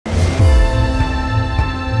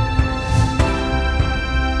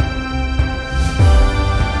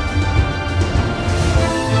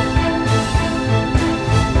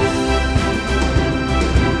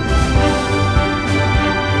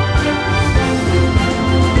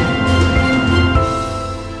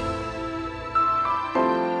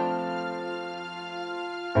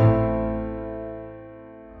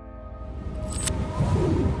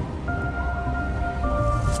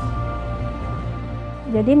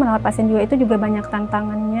Jadi merawat pasien jiwa itu juga banyak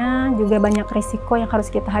tantangannya, juga banyak risiko yang harus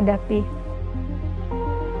kita hadapi.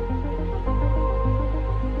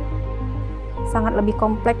 Sangat lebih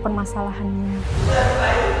kompleks permasalahannya.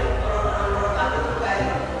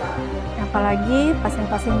 Apalagi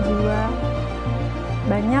pasien-pasien jiwa,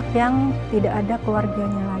 banyak yang tidak ada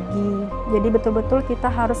keluarganya lagi. Jadi betul-betul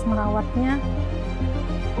kita harus merawatnya.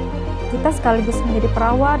 Kita sekaligus menjadi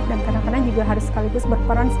perawat dan kadang-kadang juga harus sekaligus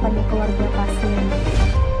berperan sebagai keluarga pasien.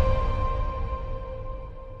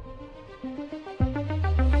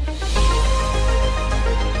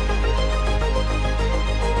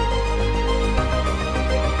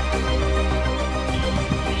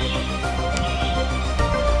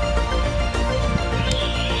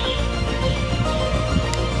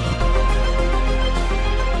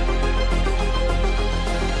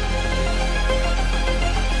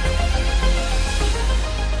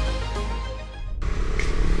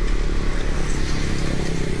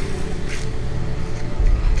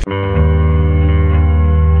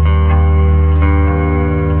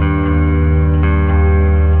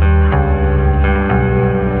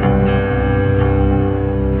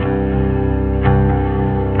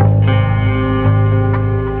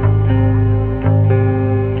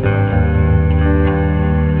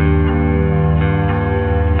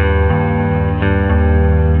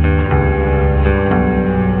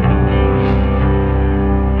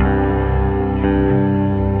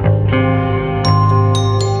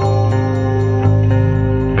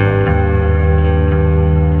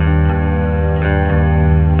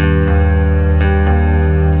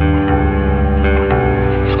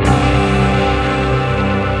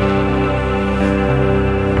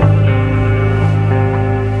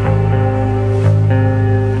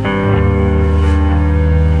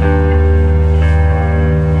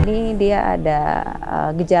 Dia ada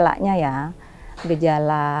gejalanya ya,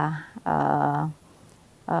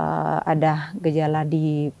 ada gejala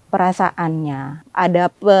di perasaannya, ada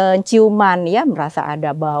penciuman ya, merasa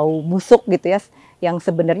ada bau busuk gitu ya, yang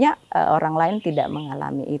sebenarnya orang lain tidak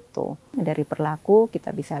mengalami itu. Dari perilaku kita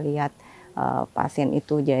bisa lihat pasien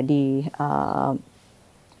itu jadi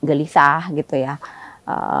gelisah gitu ya,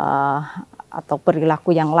 atau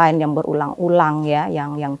perilaku yang lain yang berulang-ulang ya,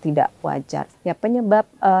 yang tidak wajar. Ya, penyebab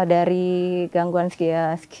dari gangguan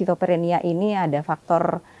skizofrenia ini ada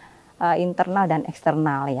faktor internal dan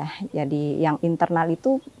eksternal ya. Jadi yang internal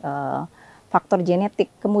itu faktor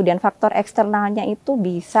genetik, kemudian faktor eksternalnya itu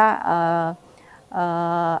bisa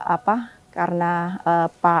karena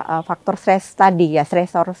faktor stres tadi ya,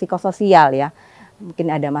 stresor psikososial ya.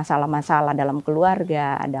 Mungkin ada masalah-masalah dalam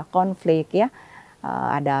keluarga, ada konflik ya.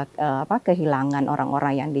 Ada kehilangan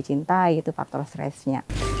orang-orang yang dicintai, itu faktor stresnya.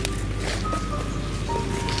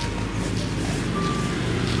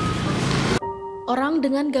 Orang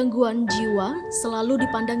dengan gangguan jiwa selalu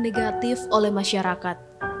dipandang negatif oleh masyarakat.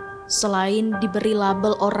 Selain diberi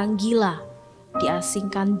label orang gila,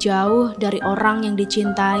 diasingkan jauh dari orang yang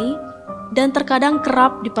dicintai, dan terkadang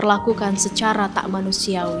kerap diperlakukan secara tak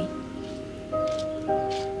manusiawi.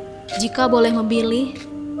 Jika boleh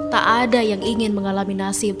memilih, tak ada yang ingin mengalami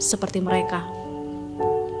nasib seperti mereka.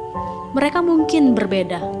 Mereka mungkin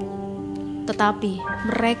berbeda, tetapi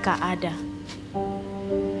mereka ada.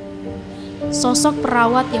 Sosok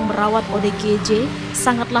perawat yang merawat ODGJ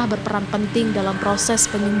sangatlah berperan penting dalam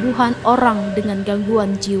proses penyembuhan orang dengan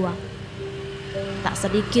gangguan jiwa. Tak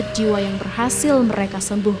sedikit jiwa yang berhasil mereka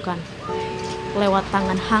sembuhkan lewat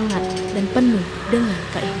tangan hangat dan penuh dengan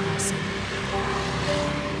keikhlasan.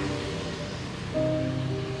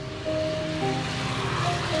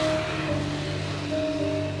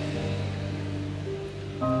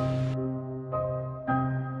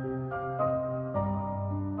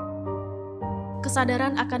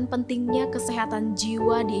 Kesadaran akan pentingnya kesehatan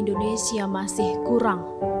jiwa di Indonesia masih kurang.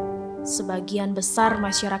 Sebagian besar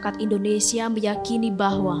masyarakat Indonesia meyakini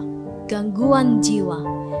bahwa gangguan jiwa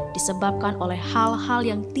disebabkan oleh hal-hal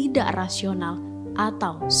yang tidak rasional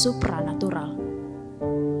atau supranatural.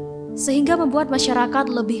 Sehingga membuat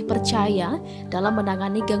masyarakat lebih percaya dalam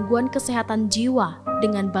menangani gangguan kesehatan jiwa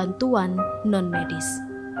dengan bantuan non-medis.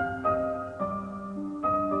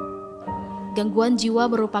 Gangguan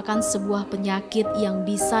jiwa merupakan sebuah penyakit yang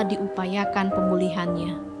bisa diupayakan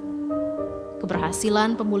pemulihannya.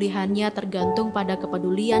 Keberhasilan pemulihannya tergantung pada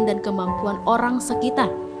kepedulian dan kemampuan orang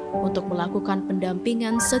sekitar untuk melakukan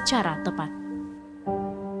pendampingan secara tepat.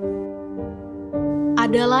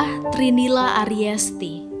 Adalah Trinila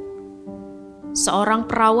Ariesti,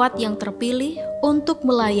 seorang perawat yang terpilih untuk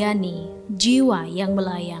melayani jiwa yang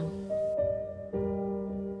melayang.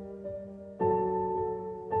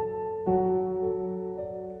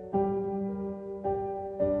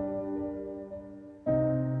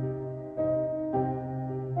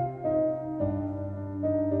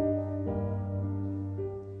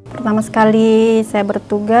 Pertama sekali saya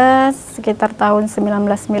bertugas sekitar tahun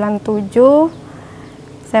 1997.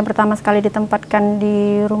 Saya pertama sekali ditempatkan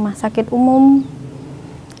di rumah sakit umum.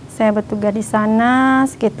 Saya bertugas di sana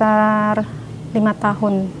sekitar 5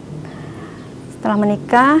 tahun. Setelah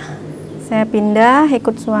menikah, saya pindah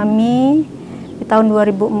ikut suami. Di tahun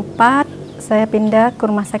 2004, saya pindah ke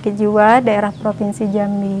Rumah Sakit Jiwa daerah Provinsi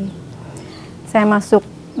Jambi. Saya masuk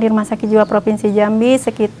di Rumah Sakit Jiwa Provinsi Jambi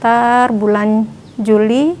sekitar bulan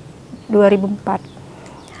Juli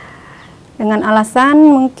 2004. Dengan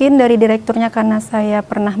alasan mungkin dari direkturnya karena saya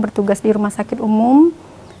pernah bertugas di rumah sakit umum.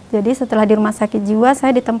 Jadi setelah di Rumah Sakit Jiwa,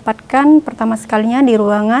 saya ditempatkan pertama sekalinya di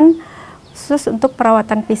ruangan khusus untuk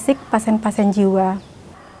perawatan fisik pasien-pasien jiwa.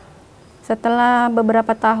 Setelah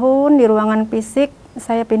beberapa tahun di ruangan fisik,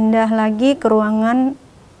 saya pindah lagi ke ruangan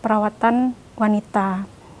perawatan wanita.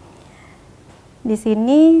 Di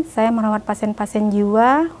sini saya merawat pasien-pasien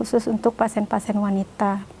jiwa khusus untuk pasien-pasien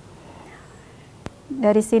wanita.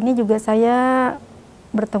 Dari sini juga saya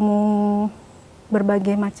bertemu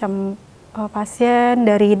berbagai macam pasien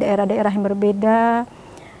dari daerah-daerah yang berbeda.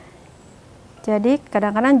 Jadi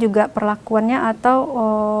kadang-kadang juga perlakuannya atau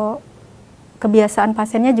kebiasaan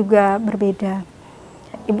pasiennya juga berbeda.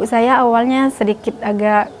 Ibu saya awalnya sedikit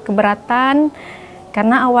agak keberatan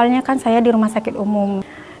karena awalnya kan saya di rumah sakit umum.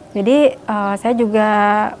 Jadi saya juga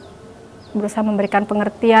berusaha memberikan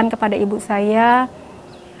pengertian kepada ibu saya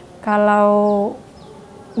kalau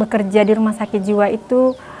bekerja di rumah sakit jiwa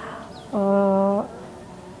itu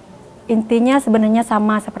intinya sebenarnya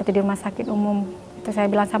sama seperti di rumah sakit umum. Itu saya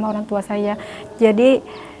bilang sama orang tua saya. Jadi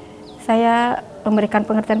saya memberikan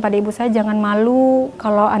pengertian pada ibu saya, jangan malu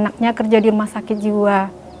kalau anaknya kerja di rumah sakit jiwa.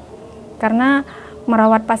 Karena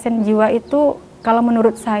merawat pasien jiwa itu kalau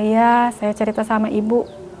menurut saya cerita sama ibu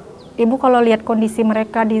kalau lihat kondisi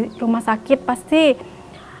mereka di rumah sakit pasti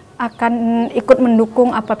akan ikut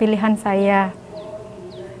mendukung apa pilihan saya.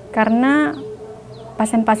 Karena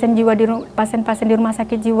pasien-pasien di rumah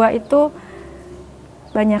sakit jiwa itu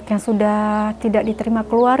banyak yang sudah tidak diterima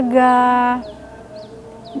keluarga.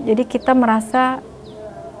 Jadi kita merasa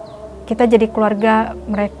kita jadi keluarga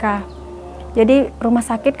mereka. Jadi rumah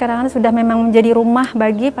sakit kadang-kadang sudah memang menjadi rumah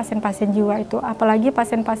bagi pasien-pasien jiwa itu, apalagi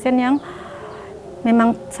pasien-pasien yang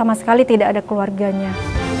memang sama sekali tidak ada keluarganya.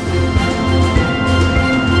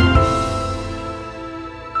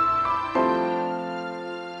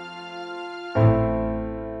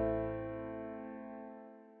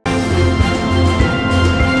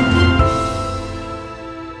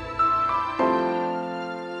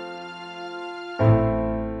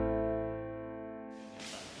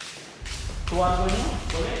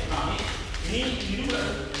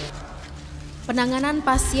 Penanganan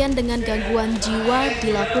pasien dengan gangguan jiwa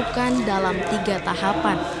dilakukan dalam 3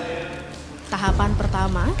 tahapan. Tahapan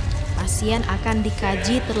pertama, pasien akan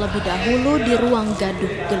dikaji terlebih dahulu di ruang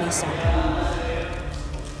gaduh gelisah.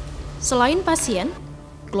 Selain pasien,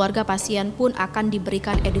 keluarga pasien pun akan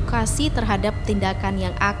diberikan edukasi terhadap tindakan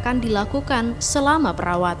yang akan dilakukan selama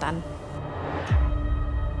perawatan.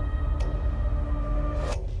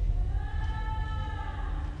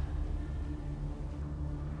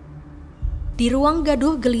 Di ruang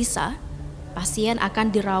gaduh gelisah, pasien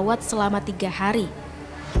akan dirawat selama 3 hari.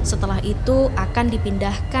 Setelah itu akan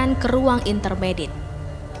dipindahkan ke ruang intermediate.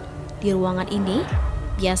 Di ruangan ini,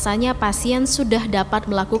 biasanya pasien sudah dapat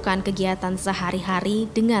melakukan kegiatan sehari-hari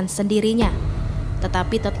dengan sendirinya,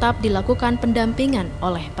 tetapi tetap dilakukan pendampingan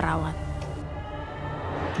oleh perawat.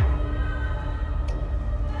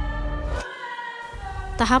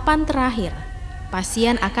 Tahapan terakhir,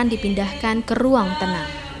 pasien akan dipindahkan ke ruang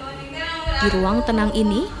tenang. Di ruang tenang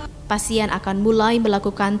ini, pasien akan mulai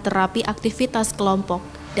melakukan terapi aktivitas kelompok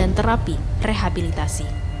dan terapi rehabilitasi.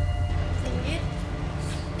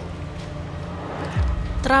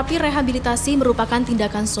 Terapi rehabilitasi merupakan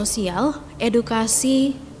tindakan sosial,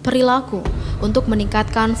 edukasi, perilaku untuk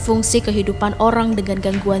meningkatkan fungsi kehidupan orang dengan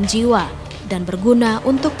gangguan jiwa dan berguna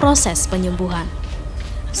untuk proses penyembuhan,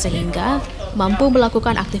 sehingga mampu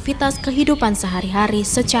melakukan aktivitas kehidupan sehari-hari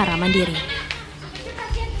secara mandiri.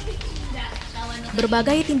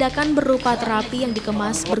 Berbagai tindakan berupa terapi yang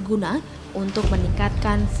dikemas berguna untuk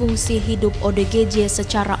meningkatkan fungsi hidup ODGJ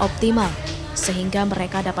secara optimal, sehingga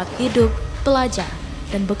mereka dapat hidup, belajar,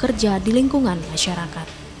 dan bekerja di lingkungan masyarakat.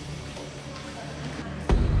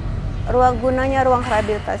 Gunanya ruang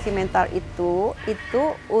rehabilitasi mental itu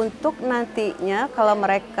untuk nantinya kalau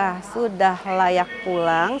mereka sudah layak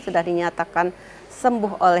pulang, sudah dinyatakan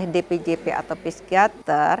sembuh oleh DPJP atau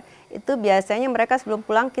psikiater, itu biasanya mereka sebelum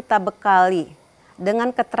pulang kita bekali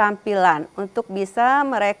dengan keterampilan untuk bisa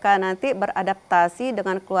mereka nanti beradaptasi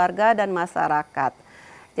dengan keluarga dan masyarakat.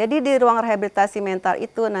 Jadi di ruang rehabilitasi mental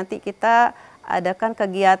itu nanti kita adakan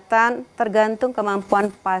kegiatan tergantung kemampuan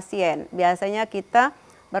pasien. Biasanya kita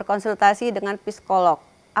berkonsultasi dengan psikolog.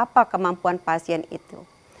 Apa kemampuan pasien itu?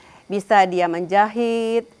 Bisa dia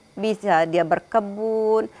menjahit, bisa dia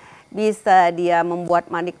berkebun, bisa dia membuat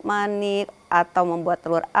manik-manik, atau membuat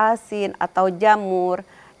telur asin, atau jamur.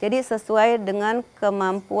 Jadi sesuai dengan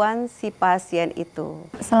kemampuan si pasien itu.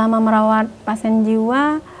 Selama merawat pasien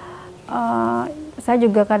jiwa, saya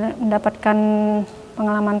juga mendapatkan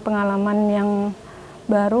pengalaman-pengalaman yang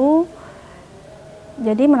baru.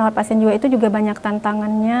 Jadi merawat pasien jiwa itu juga banyak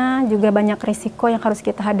tantangannya, juga banyak risiko yang harus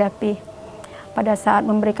kita hadapi. Pada saat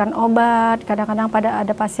memberikan obat, kadang-kadang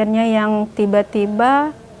ada pasiennya yang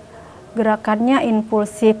tiba-tiba gerakannya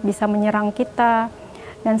impulsif, bisa menyerang kita.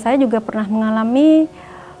 Dan saya juga pernah mengalami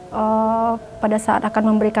pada saat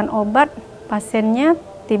akan memberikan obat, pasiennya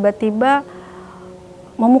tiba-tiba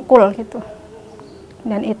memukul gitu.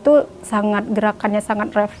 Dan itu gerakannya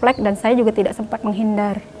sangat refleks dan saya juga tidak sempat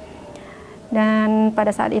menghindar. Dan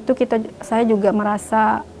pada saat itu saya juga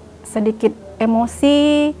merasa sedikit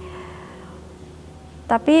emosi.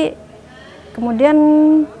 Tapi kemudian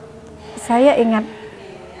saya ingat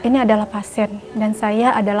ini adalah pasien dan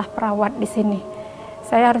saya adalah perawat di sini.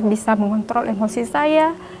 Saya harus bisa mengontrol emosi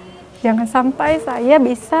saya. Jangan sampai saya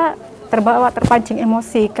bisa terpancing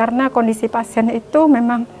emosi karena kondisi pasien itu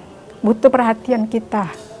memang butuh perhatian kita.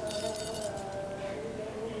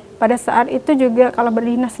 Pada saat itu juga kalau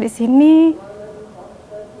berdinas di sini,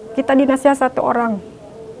 kita dinasnya 1 orang.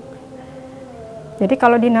 Jadi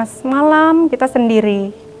kalau dinas malam kita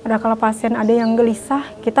sendiri. Kalau pasien ada yang gelisah,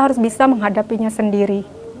 kita harus bisa menghadapinya sendiri.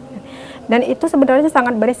 Dan itu sebenarnya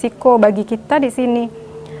sangat berisiko bagi kita di sini.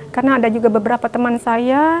 Karena ada juga beberapa teman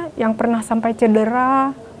saya yang pernah sampai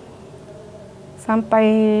cedera, sampai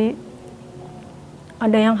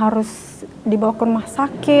ada yang harus dibawa ke rumah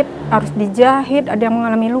sakit, harus dijahit, ada yang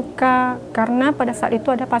mengalami luka. Karena pada saat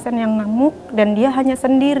itu ada pasien yang ngamuk dan dia hanya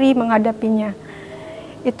sendiri menghadapinya.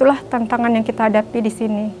 Itulah tantangan yang kita hadapi di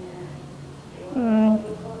sini.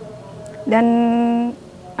 Dan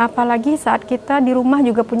apalagi saat kita di rumah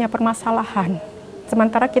juga punya permasalahan.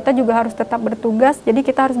 Sementara kita juga harus tetap bertugas, jadi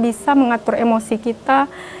kita harus bisa mengatur emosi kita.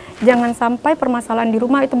 Jangan sampai permasalahan di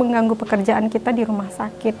rumah itu mengganggu pekerjaan kita di rumah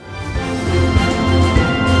sakit.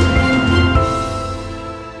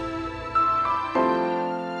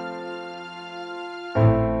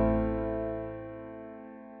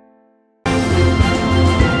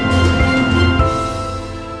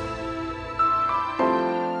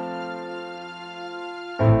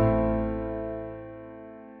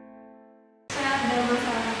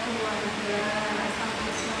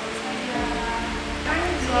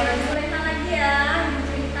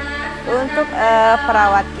 Untuk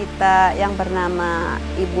perawat kita yang bernama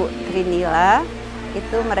Ibu Trinila,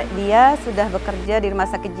 itu dia sudah bekerja di Rumah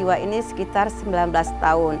Sakit Jiwa ini sekitar 19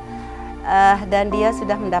 tahun. Dan dia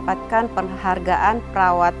sudah mendapatkan penghargaan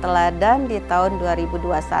perawat teladan di tahun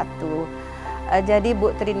 2021. Jadi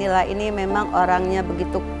Bu Trinila ini memang orangnya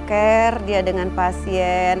begitu care dia dengan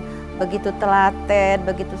pasien, begitu telaten,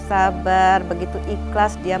 begitu sabar, begitu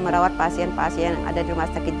ikhlas dia merawat pasien-pasien yang ada di Rumah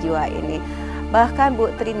Sakit Jiwa ini. Bahkan Bu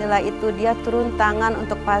Trinila itu dia turun tangan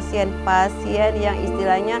untuk pasien-pasien yang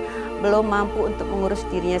istilahnya belum mampu untuk mengurus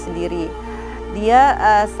dirinya sendiri. Dia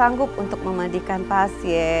sanggup untuk memandikan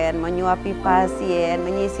pasien, menyuapi pasien,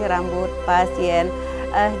 menyisir rambut pasien.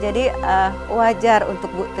 Jadi wajar untuk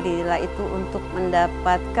Bu Trinila itu untuk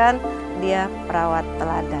mendapatkan dia perawat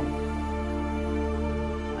teladan.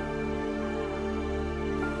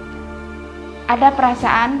 Ada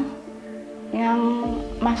perasaan yang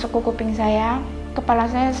masuk ke kuping saya, kepala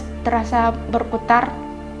saya terasa berputar.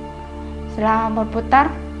 Setelah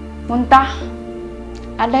berputar, muntah.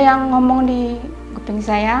 Ada yang ngomong di kuping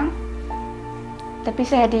saya, tapi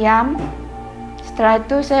saya diam. Setelah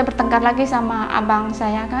itu saya bertengkar lagi sama abang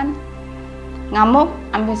saya kan, ngamuk,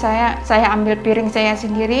 saya ambil piring saya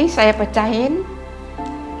sendiri, saya pecahin.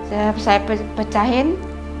 Saya pecahin.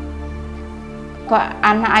 Kok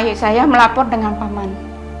anak ayah saya melapor dengan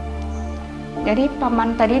paman. Jadi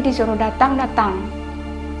paman tadi disuruh datang.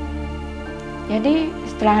 Jadi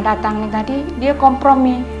setelah datang tadi dia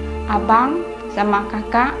kompromi, abang sama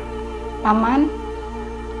kakak, paman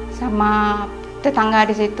sama tetangga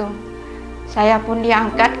di situ. Saya pun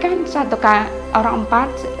diangkat kan, orang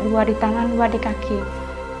 4, 2 di tangan, 2 di kaki.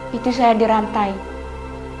 Itu saya dirantai.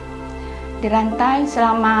 Dirantai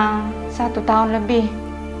selama 1 tahun lebih.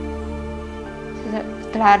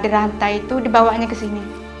 Setelah dirantai itu dibawanya ke sini.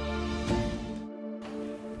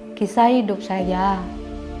 Kisah hidup saya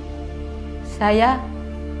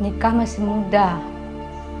nikah masih muda.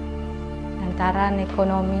 Dan lantaran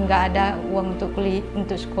ekonomi nggak ada uang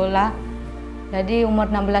untuk sekolah. Jadi umur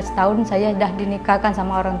 16 tahun saya sudah dinikahkan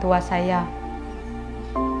sama orang tua saya.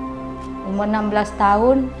 Umur 16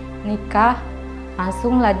 tahun nikah,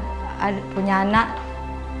 langsung punya anak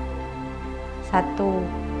 1.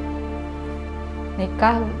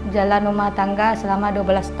 Nikah, jalan rumah tangga selama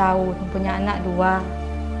 12 tahun, punya anak 2.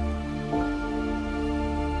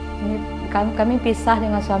 Kami pisah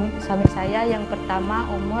dengan suami saya yang pertama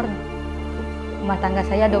umur rumah tangga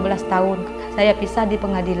saya 12 tahun. Saya pisah di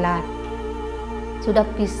pengadilan. Sudah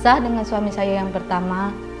pisah dengan suami saya yang pertama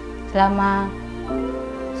selama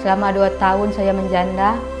 2 tahun saya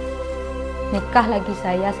menjanda. Nikah lagi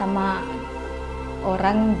saya sama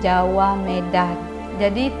orang Jawa, Medan.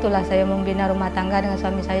 Jadi itulah saya membina rumah tangga dengan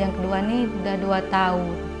suami saya yang kedua nih udah 2 tahun.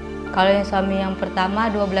 Kalau yang suami yang pertama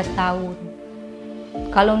 12 tahun.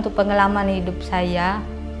 Kalau untuk pengalaman hidup saya,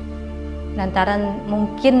 lantaran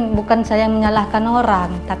mungkin bukan saya yang menyalahkan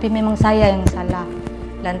orang, tapi memang saya yang salah.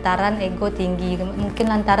 Lantaran ego tinggi, mungkin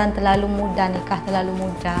lantaran terlalu muda, nikah terlalu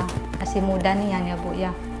muda, masih muda nih ya Bu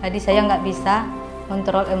ya. Jadi saya nggak bisa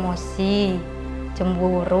kontrol emosi,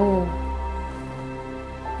 cemburu,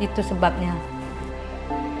 itu sebabnya.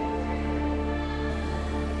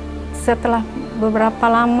 Setelah beberapa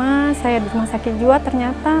lama saya di rumah sakit Jiwa,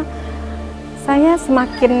 ternyata saya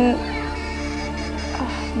semakin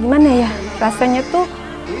gimana ya, rasanya tuh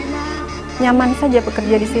nyaman saja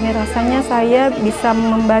bekerja di sini. Rasanya saya bisa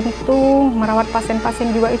membantu merawat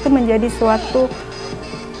pasien-pasien jiwa itu menjadi suatu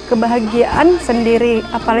kebahagiaan sendiri.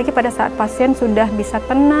 Apalagi pada saat pasien sudah bisa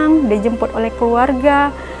tenang, dijemput oleh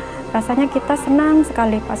keluarga. Rasanya kita senang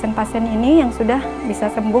sekali pasien-pasien ini yang sudah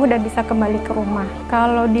bisa sembuh dan bisa kembali ke rumah.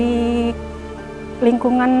 Kalau di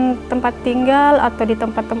lingkungan tempat tinggal atau di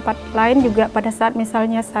tempat-tempat lain juga, pada saat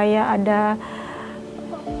misalnya saya ada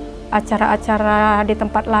acara-acara di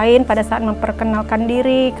tempat lain, pada saat memperkenalkan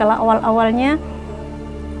diri, kalau awal-awalnya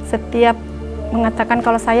setiap mengatakan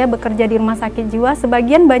kalau saya bekerja di rumah sakit jiwa,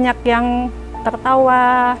 sebagian banyak yang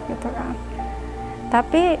tertawa gitu kan.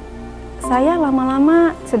 Tapi saya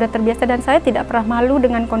lama-lama sudah terbiasa dan saya tidak pernah malu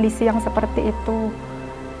dengan kondisi yang seperti itu.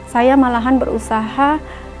 Saya malahan berusaha,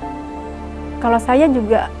 kalau saya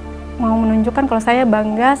juga mau menunjukkan kalau saya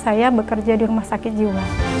bangga saya bekerja di rumah sakit jiwa.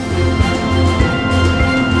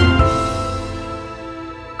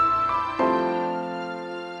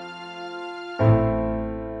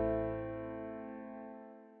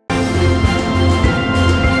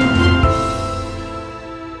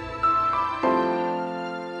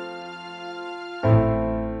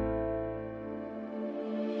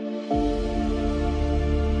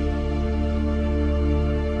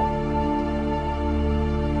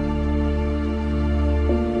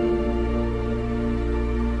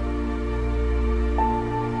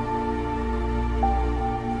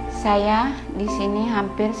 Saya di sini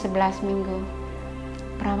hampir 11 minggu.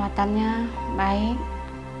 Perawatannya baik,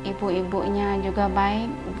 ibu-ibunya juga baik.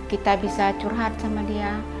 Kita bisa curhat sama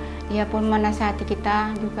dia. Dia pun menasihati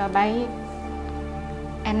kita juga baik.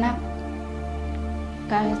 Enak.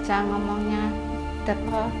 Gak bisa ngomongnya,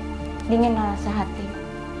 tetap dingin rasa hati.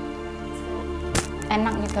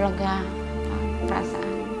 Enak gitu, lega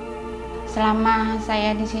perasaan. Selama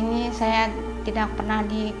saya di sini, saya tidak pernah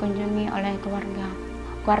dikunjungi oleh keluarga.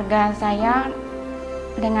 Keluarga saya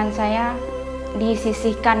dengan saya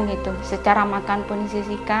disisihkan gitu, secara makan pun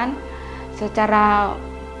disisihkan, secara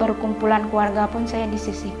perkumpulan keluarga pun saya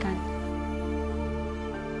disisihkan.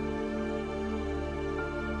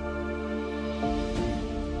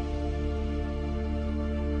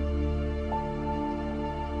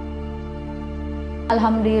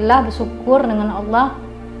 Alhamdulillah, bersyukur dengan Allah,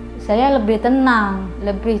 saya lebih tenang,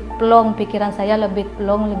 lebih plong, pikiran saya lebih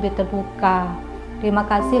plong, lebih terbuka. Terima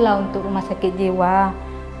kasihlah untuk rumah sakit jiwa,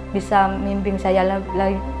 bisa membimbing saya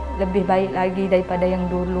lebih baik lagi daripada yang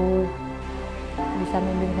dulu. Bisa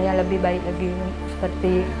membimbing saya lebih baik lagi,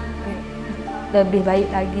 seperti lebih baik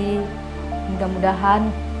lagi. Mudah-mudahan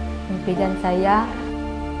impian saya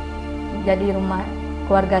jadi rumah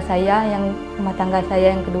keluarga saya, yang rumah tangga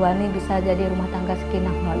saya yang kedua ini bisa jadi rumah tangga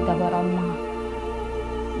sakinah mawaddah warahmah.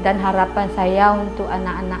 Dan harapan saya untuk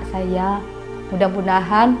anak-anak saya,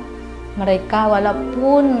 mudah-mudahan mereka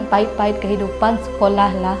walaupun pahit-pahit kehidupan,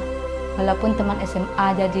 sekolahlah, walaupun teman SMA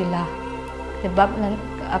jadilah. Sebab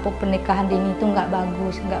pernikahan dini itu nggak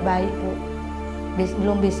bagus, nggak baik Bu.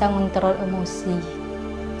 Belum bisa mengontrol emosi.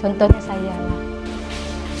 Contohnya saya lah.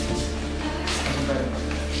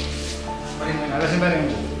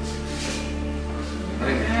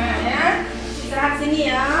 Ya, istirahat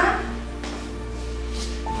sini ya.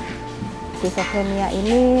 Skizofrenia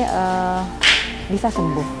ini bisa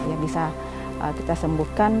sembuh, ya bisa kita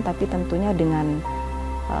sembuhkan, tapi tentunya dengan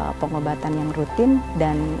pengobatan yang rutin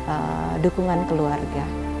dan dukungan keluarga.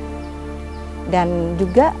 Dan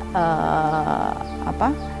juga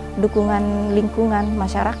dukungan lingkungan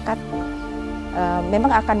masyarakat.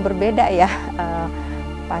 Memang akan berbeda ya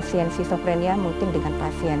pasien skizofrenia mungkin dengan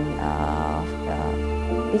pasien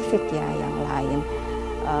fisik ya yang lain.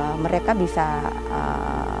 Mereka bisa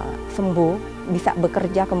sembuh, bisa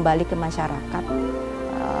bekerja kembali ke masyarakat,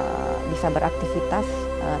 bisa beraktivitas,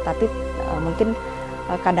 tapi mungkin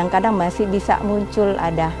kadang-kadang masih bisa muncul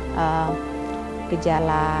ada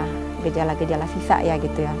gejala-gejala sisa ya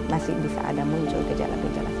gitu ya, masih bisa ada muncul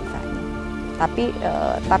gejala-gejala sisanya.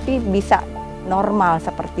 Tapi bisa normal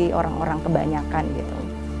seperti orang-orang kebanyakan gitu.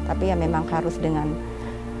 Tapi ya memang harus dengan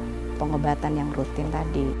pengobatan yang rutin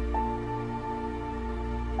tadi.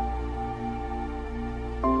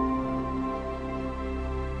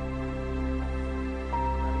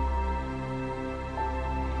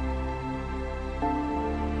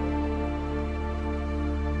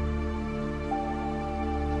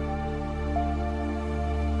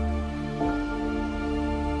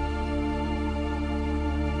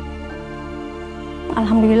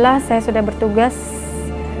 Alhamdulillah saya sudah bertugas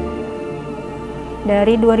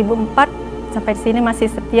dari 2004 sampai sini masih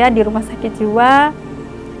setia di Rumah Sakit Jiwa,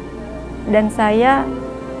 dan saya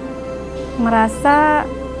merasa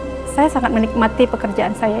saya sangat menikmati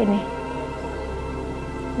pekerjaan saya ini,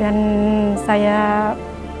 dan saya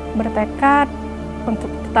bertekad untuk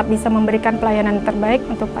tetap bisa memberikan pelayanan terbaik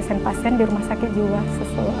untuk pasien-pasien di Rumah Sakit Jiwa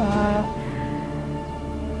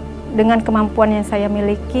dengan kemampuan yang saya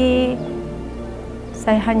miliki.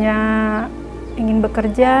 Saya hanya ingin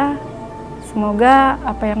bekerja, semoga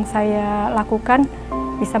apa yang saya lakukan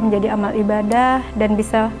bisa menjadi amal ibadah dan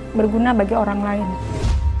bisa berguna bagi orang lain.